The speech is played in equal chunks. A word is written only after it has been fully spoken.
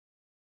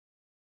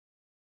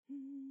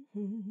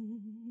Oh,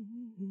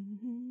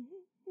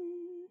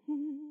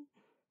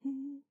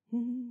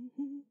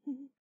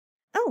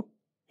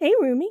 hey,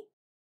 Rumi.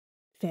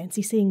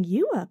 Fancy seeing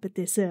you up at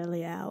this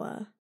early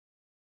hour.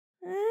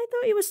 I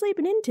thought you were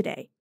sleeping in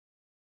today.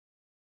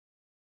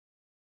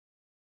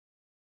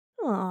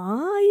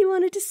 Aw, you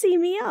wanted to see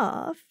me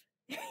off?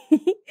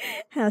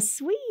 How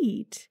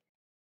sweet.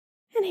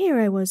 And here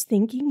I was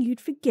thinking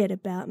you'd forget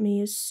about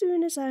me as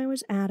soon as I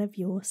was out of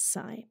your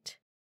sight.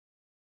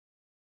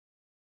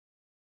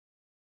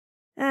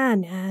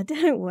 Nah,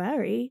 don't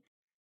worry.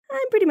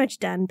 I'm pretty much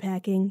done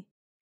packing.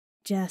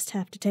 Just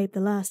have to tape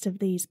the last of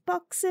these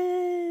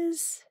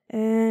boxes,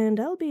 and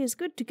I'll be as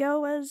good to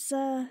go as,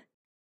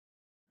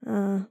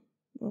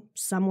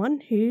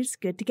 someone who's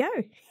good to go.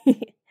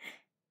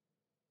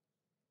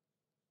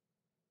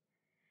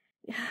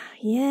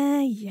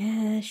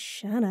 Yeah,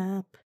 shut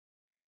up.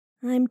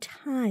 I'm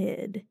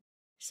tired,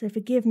 so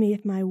forgive me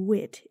if my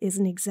wit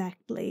isn't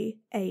exactly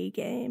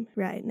A-game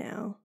right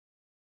now.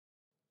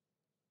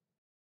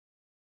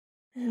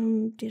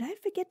 Did I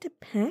forget to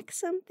pack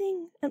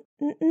something?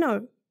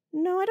 No,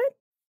 I don't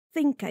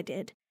think I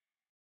did.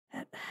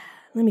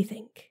 Let me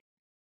think.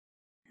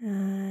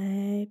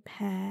 I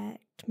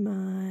packed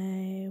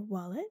my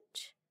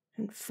wallet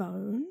and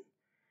phone,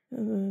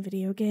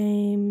 video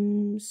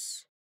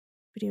games,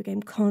 video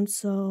game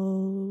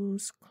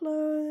consoles,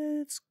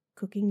 clothes,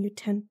 cooking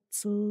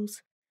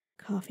utensils,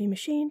 coffee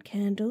machine,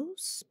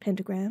 candles,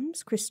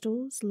 pentagrams,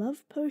 crystals,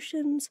 love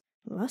potions,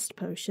 lust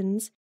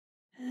potions,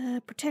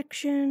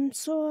 protection,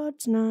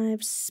 swords,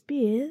 knives,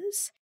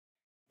 spears,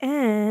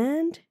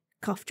 and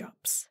cough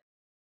drops.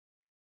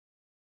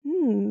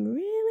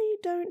 Really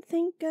don't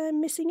think I'm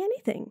missing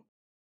anything.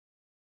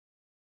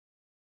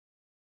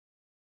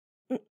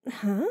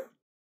 Huh?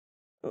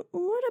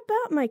 What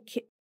about my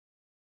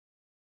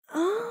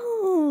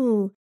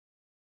Oh,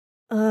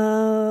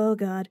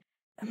 God,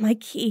 my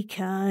key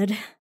card.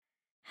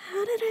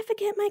 How did I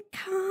forget my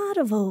card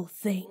of all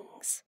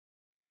things?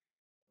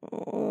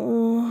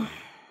 Oh,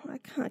 I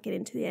can't get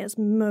into the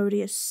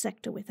Asmodeus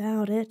sector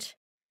without it.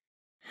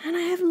 And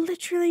I have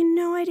literally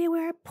no idea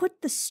where I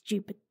put the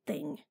stupid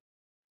thing.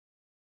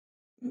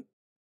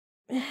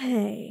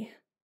 Hey,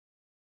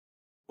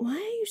 why are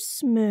you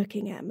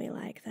smirking at me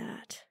like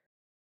that?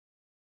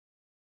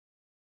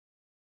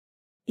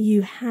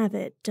 You have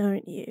it,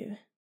 don't you?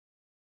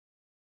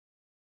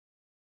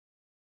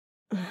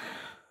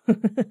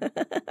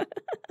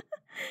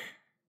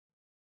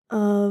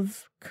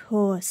 Of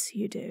course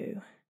you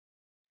do.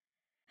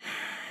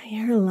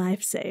 You're a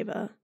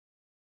lifesaver.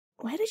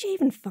 Where did you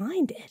even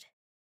find it?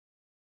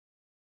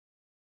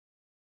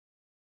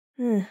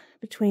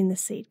 Between the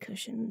seat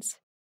cushions.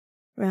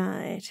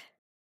 Right.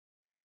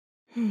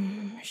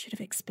 Should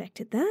have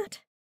expected that.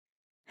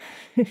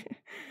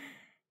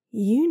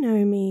 You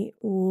know me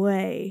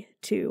way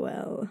too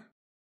well.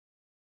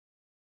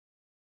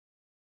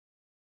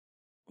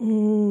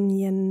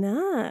 You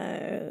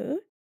know,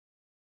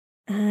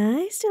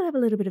 I still have a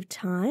little bit of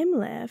time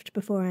left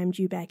before I'm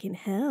due back in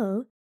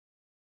hell.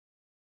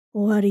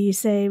 What do you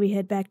say we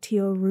head back to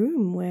your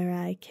room where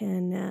I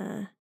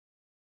can,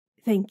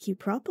 thank you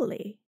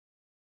properly?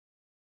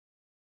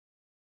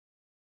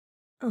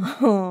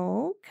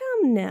 Oh,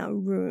 come now,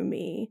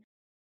 Rumi.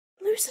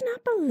 Loosen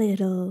up a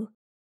little.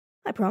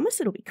 I promise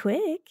it'll be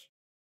quick.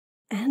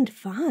 And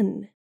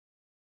fun.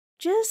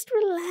 Just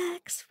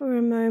relax for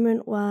a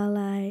moment while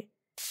I...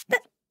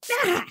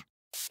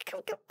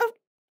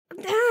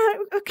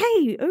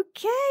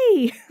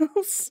 Okay.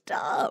 I'll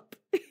stop.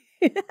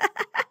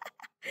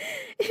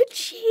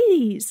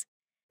 Jeez.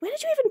 Where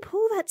did you even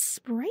pull that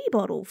spray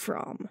bottle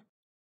from?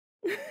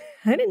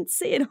 I didn't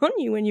see it on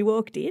you when you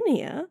walked in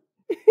here.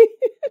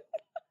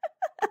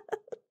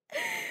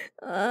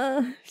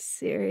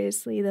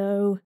 Seriously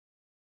though.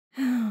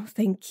 Oh,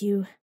 thank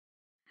you.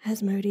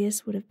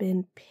 Asmodeus would have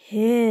been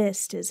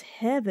pissed as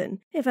heaven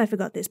if I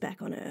forgot this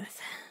back on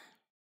Earth.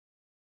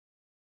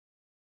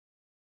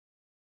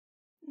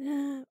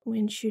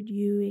 When should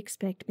you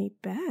expect me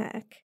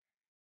back?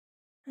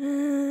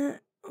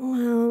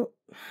 Well,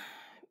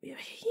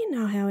 you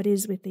know how it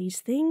is with these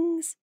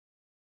things.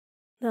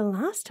 The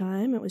last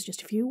time it was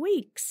just a few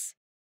weeks.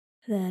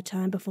 The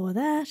time before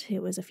that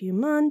it was a few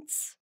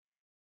months.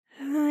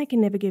 I can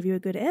never give you a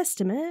good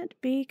estimate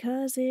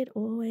because it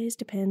always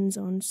depends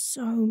on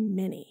so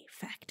many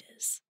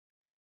factors.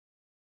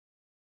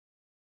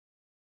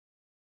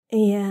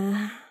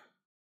 Yeah,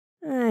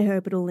 I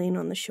hope it'll lean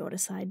on the shorter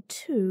side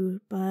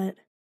too, but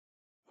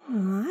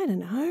I don't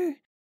know.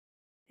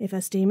 If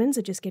us demons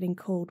are just getting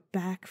called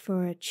back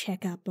for a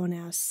checkup on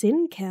our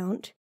sin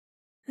count,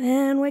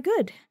 then we're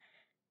good.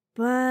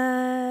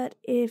 But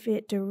if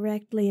it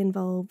directly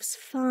involves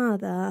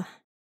Father,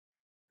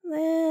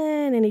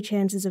 then any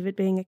chances of it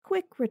being a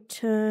quick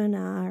return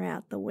are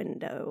out the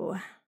window.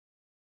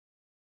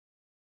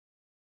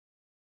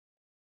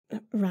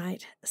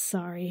 Right,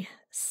 sorry,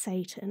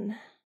 Satan.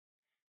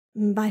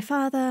 By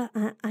Father,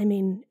 I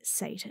mean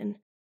Satan.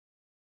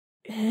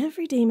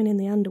 Every demon in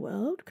the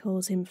underworld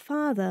calls him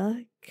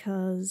Father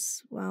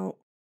 'cause, well,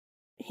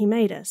 he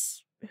made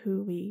us,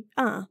 who we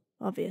are,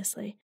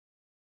 obviously.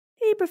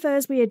 He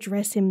prefers we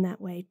address him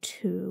that way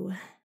too.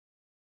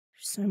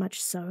 So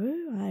much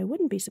so, I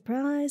wouldn't be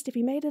surprised if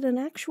he made it an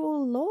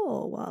actual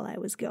law while I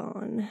was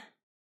gone.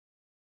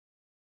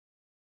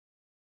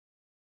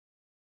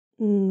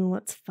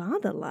 What's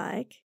father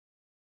like?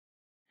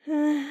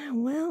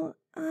 Well,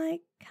 I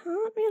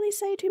can't really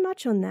say too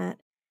much on that,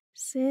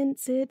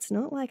 since it's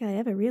not like I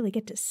ever really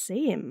get to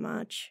see him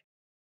much.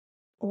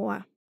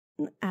 Or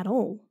at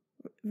all,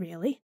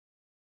 really.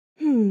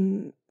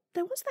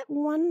 There was that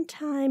one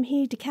time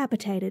he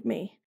decapitated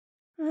me,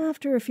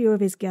 after a few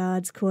of his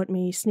guards caught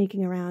me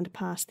sneaking around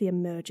past the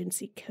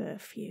emergency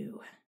curfew.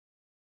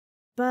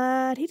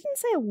 But he didn't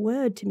say a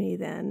word to me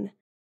then.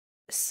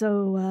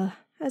 So,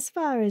 as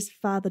far as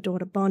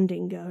father-daughter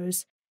bonding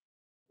goes,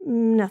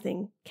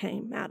 nothing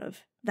came out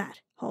of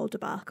that whole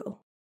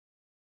debacle.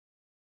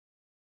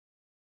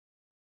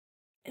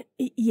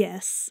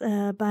 Yes,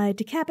 by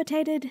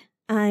decapitated,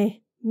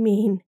 I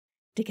mean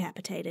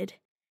decapitated.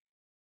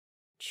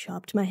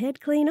 Chopped my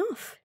head clean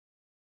off.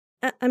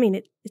 I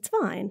mean, it's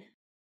fine.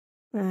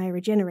 I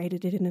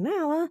regenerated it in an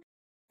hour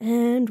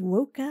and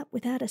woke up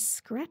without a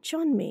scratch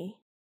on me.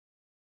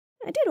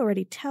 I did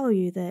already tell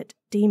you that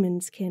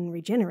demons can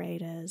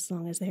regenerate as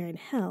long as they're in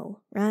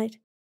hell, right?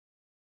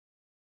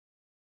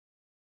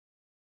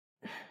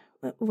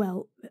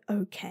 Well,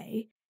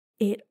 okay.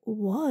 It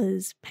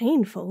was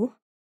painful.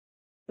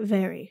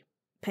 Very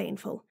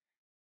painful.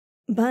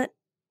 But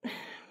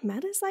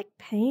matters like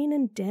pain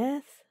and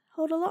death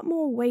hold a lot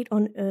more weight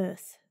on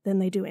Earth than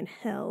they do in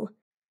hell.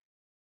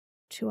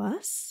 To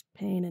us,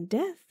 pain and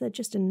death are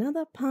just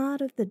another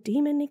part of the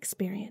demon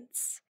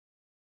experience.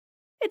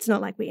 It's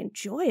not like we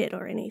enjoy it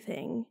or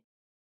anything,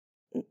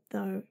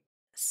 though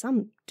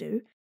some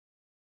do.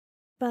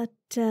 But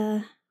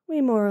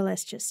we more or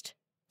less just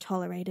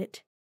tolerate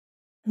it,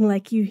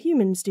 like you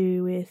humans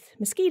do with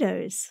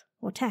mosquitoes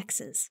or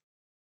taxes.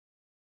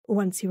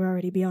 Once you're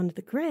already beyond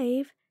the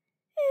grave,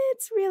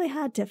 it's really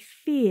hard to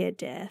fear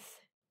death,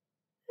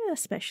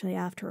 especially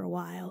after a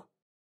while.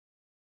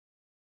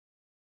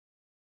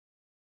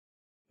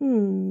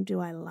 Do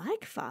I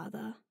like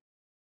father?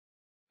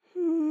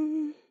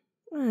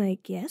 I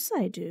guess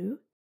I do.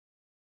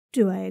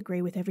 Do I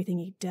agree with everything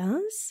he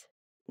does?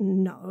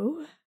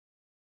 No.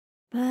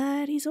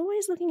 But he's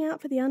always looking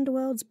out for the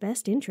underworld's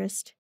best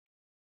interest.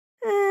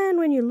 And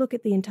when you look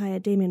at the entire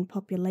demon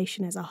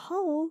population as a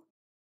whole,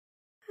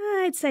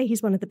 I'd say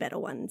he's one of the better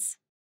ones.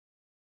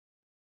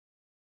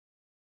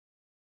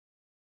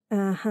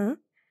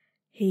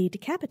 He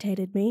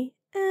decapitated me,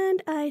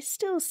 and I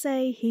still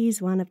say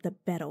he's one of the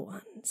better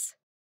ones.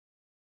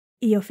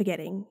 You're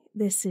forgetting,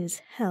 this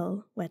is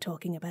hell we're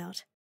talking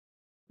about.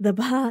 The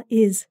bar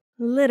is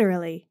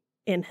literally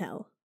in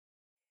hell.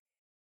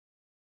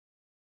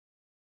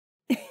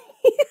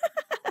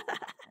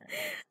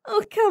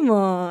 Oh, come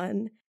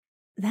on.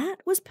 That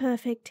was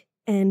perfect,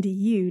 and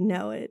you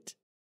know it.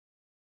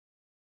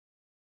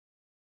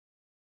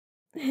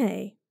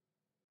 Hey,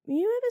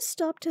 you ever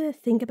stop to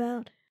think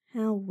about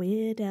how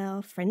weird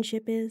our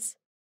friendship is?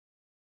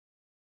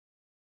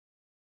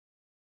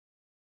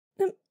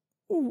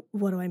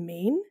 What do I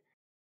mean?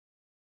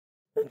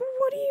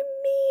 What do you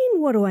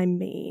mean, what do I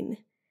mean?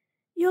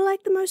 You're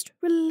like the most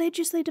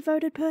religiously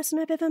devoted person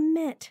I've ever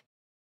met.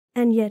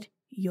 And yet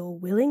you're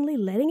willingly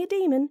letting a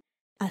demon,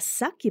 a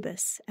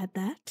succubus at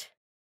that,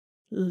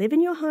 live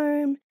in your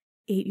home,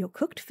 eat your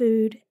cooked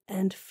food,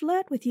 and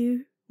flirt with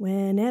you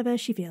whenever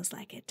she feels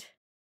like it.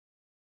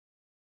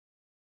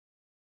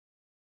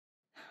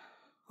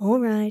 All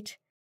right.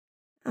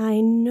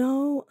 I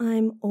know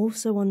I'm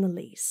also on the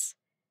lease,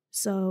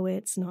 so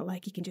it's not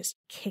like you can just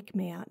kick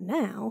me out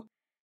now.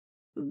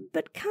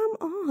 But come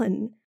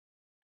on.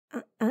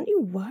 Aren't you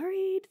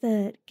worried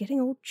that getting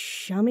all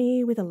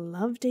chummy with a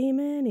love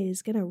demon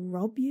is going to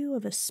rob you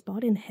of a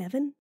spot in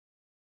heaven?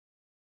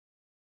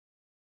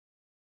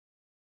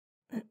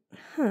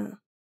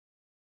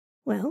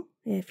 Well,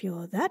 if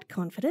you're that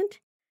confident,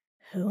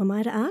 who am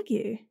I to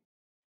argue?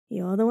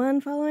 You're the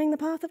one following the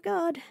path of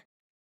God,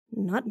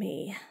 not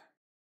me.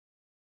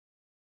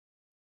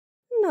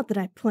 Not that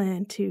I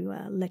plan to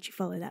let you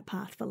follow that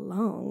path for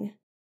long.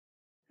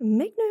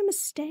 Make no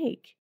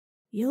mistake,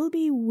 you'll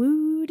be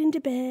wooed into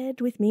bed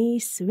with me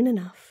soon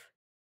enough.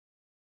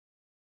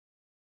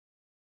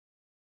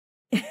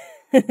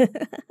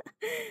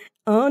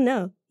 Oh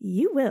no,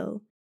 you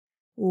will.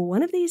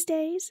 One of these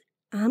days,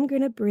 I'm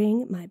going to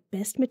bring my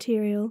best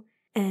material,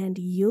 and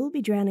you'll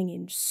be drowning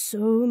in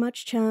so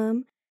much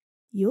charm,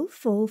 you'll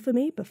fall for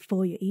me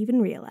before you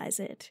even realize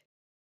it.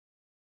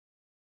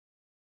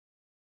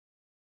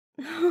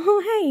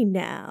 Oh, hey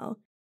now.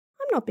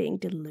 I'm not being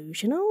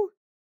delusional.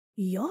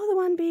 You're the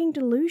one being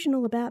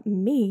delusional about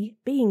me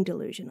being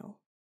delusional.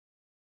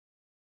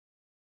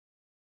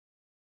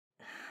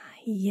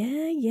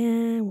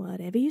 Yeah,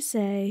 whatever you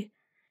say.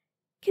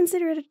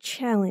 Consider it a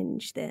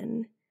challenge,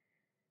 then,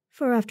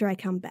 for after I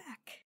come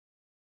back.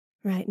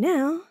 Right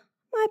now,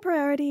 my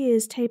priority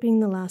is taping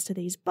the last of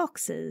these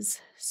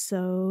boxes,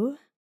 so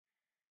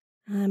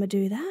I'ma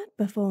do that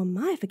before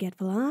my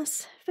forgetful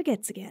ass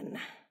forgets again.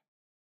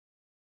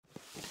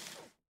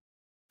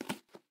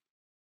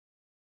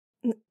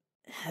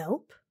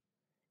 Help?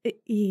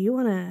 You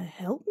wanna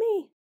help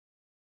me?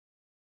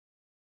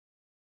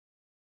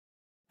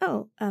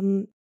 Oh,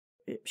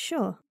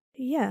 sure,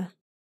 yeah.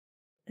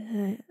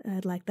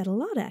 I'd like that a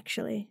lot,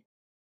 actually.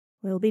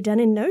 We'll be done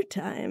in no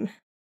time.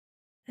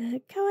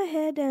 Go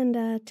ahead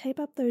and tape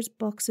up those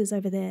boxes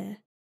over there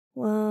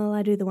while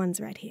I do the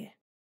ones right here.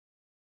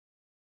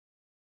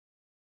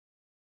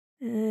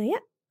 Yeah,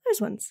 those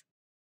ones.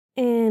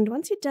 And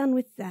once you're done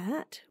with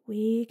that,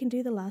 we can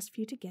do the last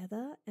few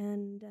together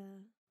and,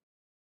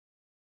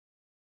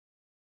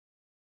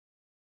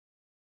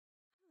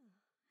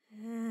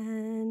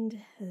 And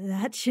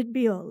that should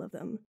be all of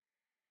them.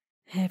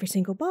 Every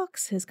single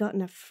box has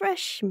gotten a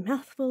fresh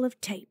mouthful of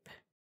tape.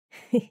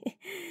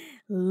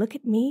 Look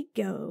at me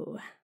go.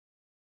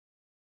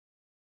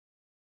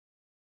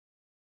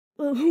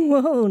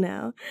 Whoa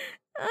now,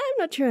 I'm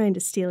not trying to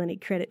steal any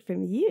credit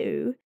from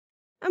you.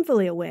 I'm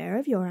fully aware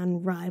of your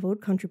unrivaled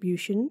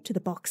contribution to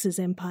the box's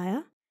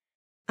empire.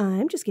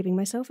 I'm just giving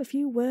myself a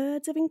few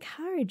words of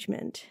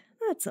encouragement,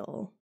 that's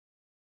all.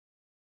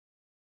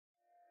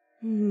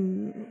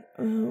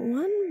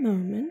 One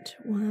moment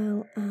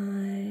while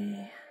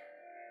I...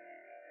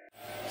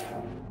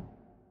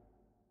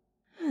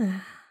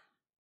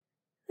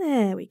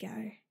 There we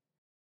go.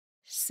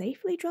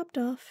 Safely dropped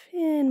off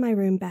in my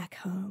room back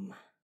home.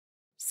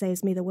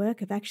 Saves me the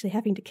work of actually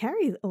having to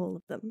carry all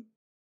of them.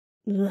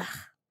 Ugh,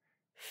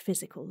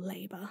 physical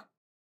labor.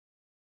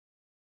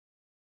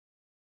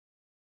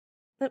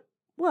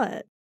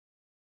 What?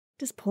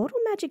 Does portal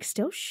magic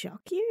still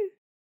shock you?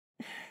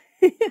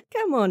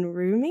 Come on,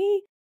 roomie.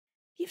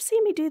 You've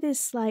seen me do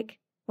this,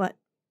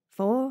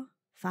 4,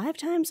 5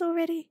 times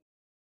already?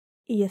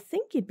 You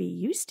think you'd be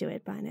used to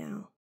it by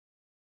now.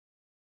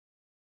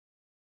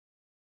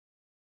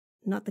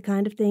 Not the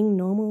kind of thing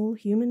normal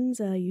humans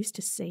are used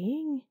to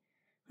seeing?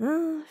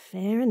 Ah,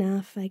 fair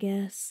enough, I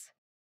guess.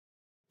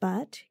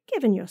 But,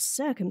 given your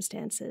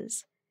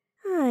circumstances,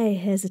 I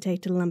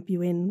hesitate to lump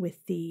you in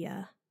with the,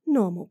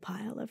 normal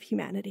pile of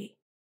humanity.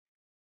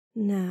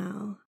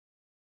 Now,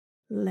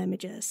 let me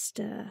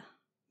just,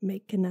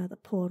 make another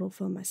portal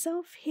for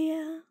myself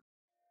here.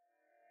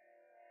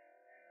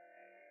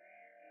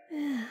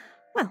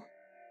 Well,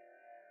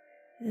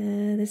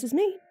 this is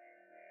me.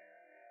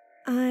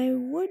 I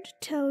would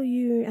tell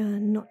you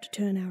not to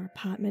turn our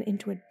apartment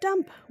into a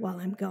dump while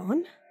I'm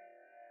gone.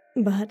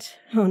 But,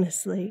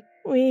 honestly,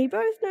 we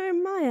both know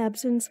my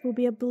absence will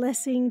be a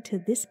blessing to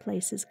this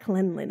place's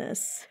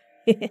cleanliness.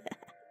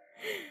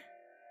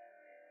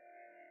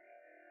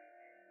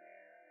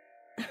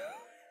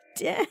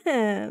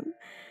 Damn.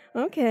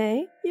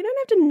 Okay, you don't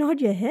have to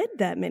nod your head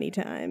that many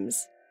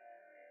times.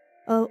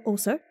 Oh,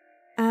 also,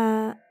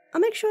 I'll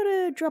make sure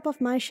to drop off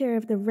my share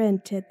of the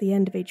rent at the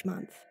end of each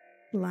month,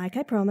 like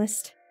I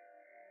promised.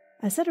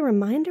 I set a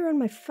reminder on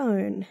my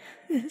phone,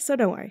 so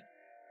don't worry.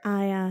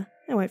 I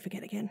won't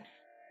forget again.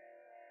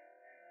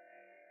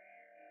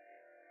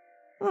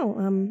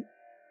 Oh,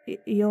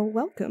 you're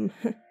welcome.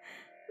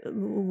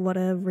 What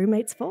are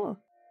roommates for?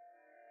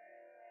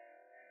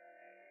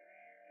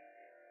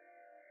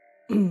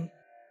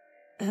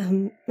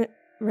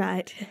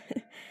 Right.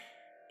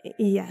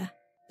 Yeah.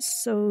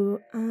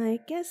 So, I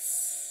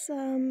guess,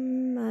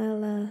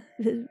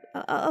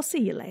 I'll see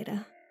you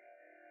later.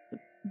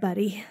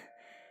 Buddy.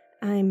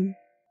 I'm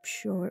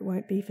sure it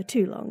won't be for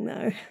too long,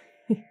 though.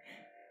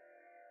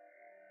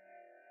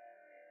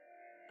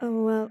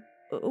 Oh,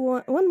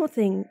 one more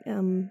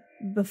thing,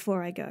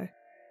 before I go.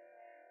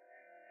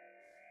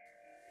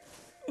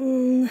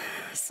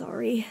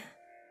 Sorry.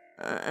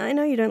 I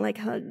know you don't like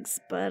hugs,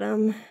 but,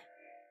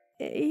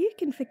 you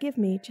can forgive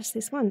me just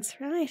this once,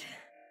 right?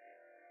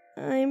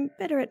 I'm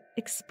better at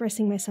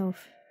expressing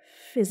myself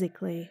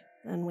physically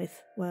than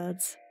with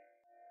words.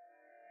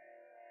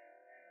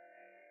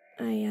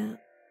 I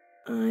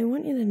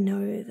want you to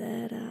know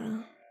that,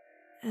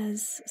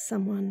 as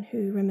someone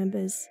who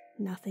remembers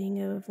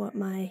nothing of what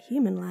my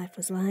human life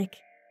was like,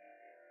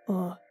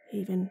 or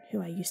even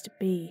who I used to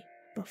be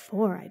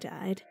before I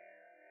died,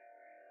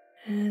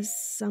 as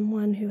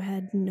someone who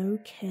had no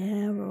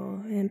care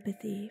or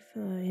empathy for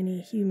any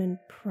human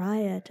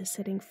prior to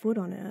setting foot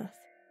on Earth,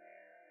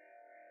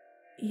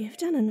 you've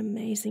done an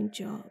amazing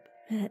job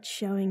at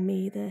showing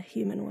me the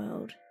human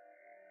world.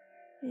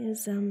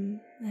 Is,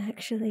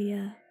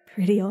 actually,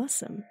 pretty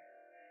awesome.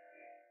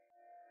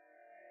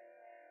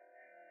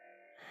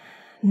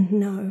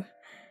 No,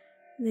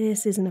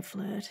 this isn't a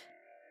flirt.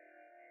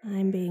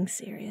 I'm being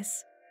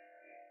serious.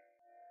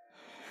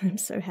 I'm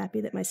so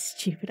happy that my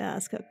stupid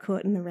ass got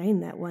caught in the rain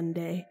that one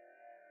day.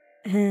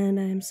 And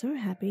I'm so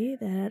happy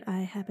that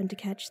I happened to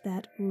catch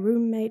that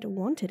roommate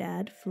wanted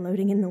ad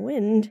floating in the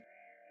wind.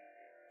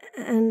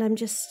 And I'm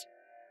just,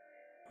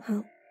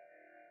 well,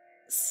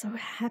 so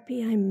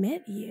happy I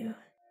met you.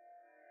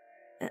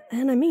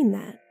 And I mean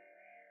that.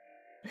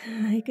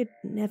 I could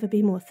never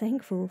be more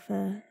thankful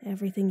for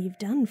everything you've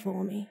done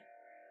for me.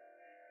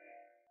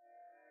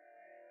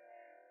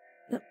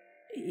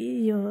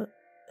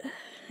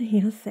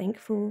 You're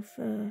thankful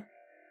for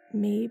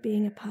me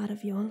being a part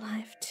of your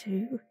life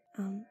too?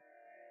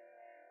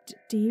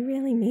 Do you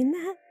really mean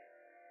that?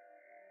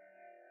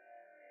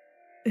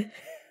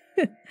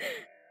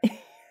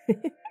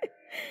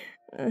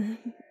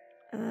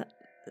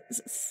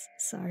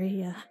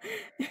 Sorry,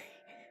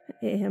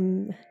 I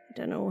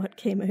don't know what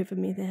came over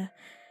me there.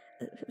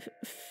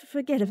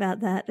 Forget about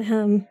that,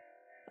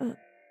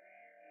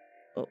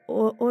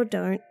 or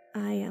don't.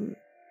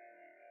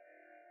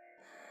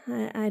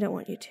 I don't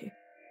want you to.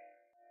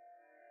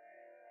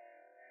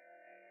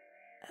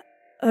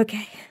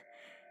 Okay,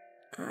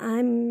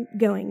 I'm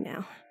going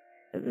now.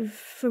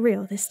 For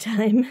real this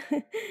time.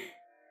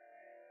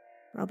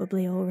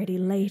 Probably already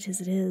late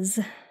as it is.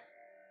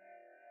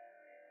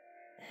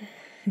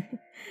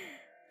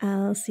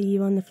 I'll see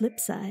you on the flip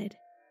side,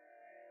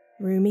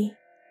 roomie.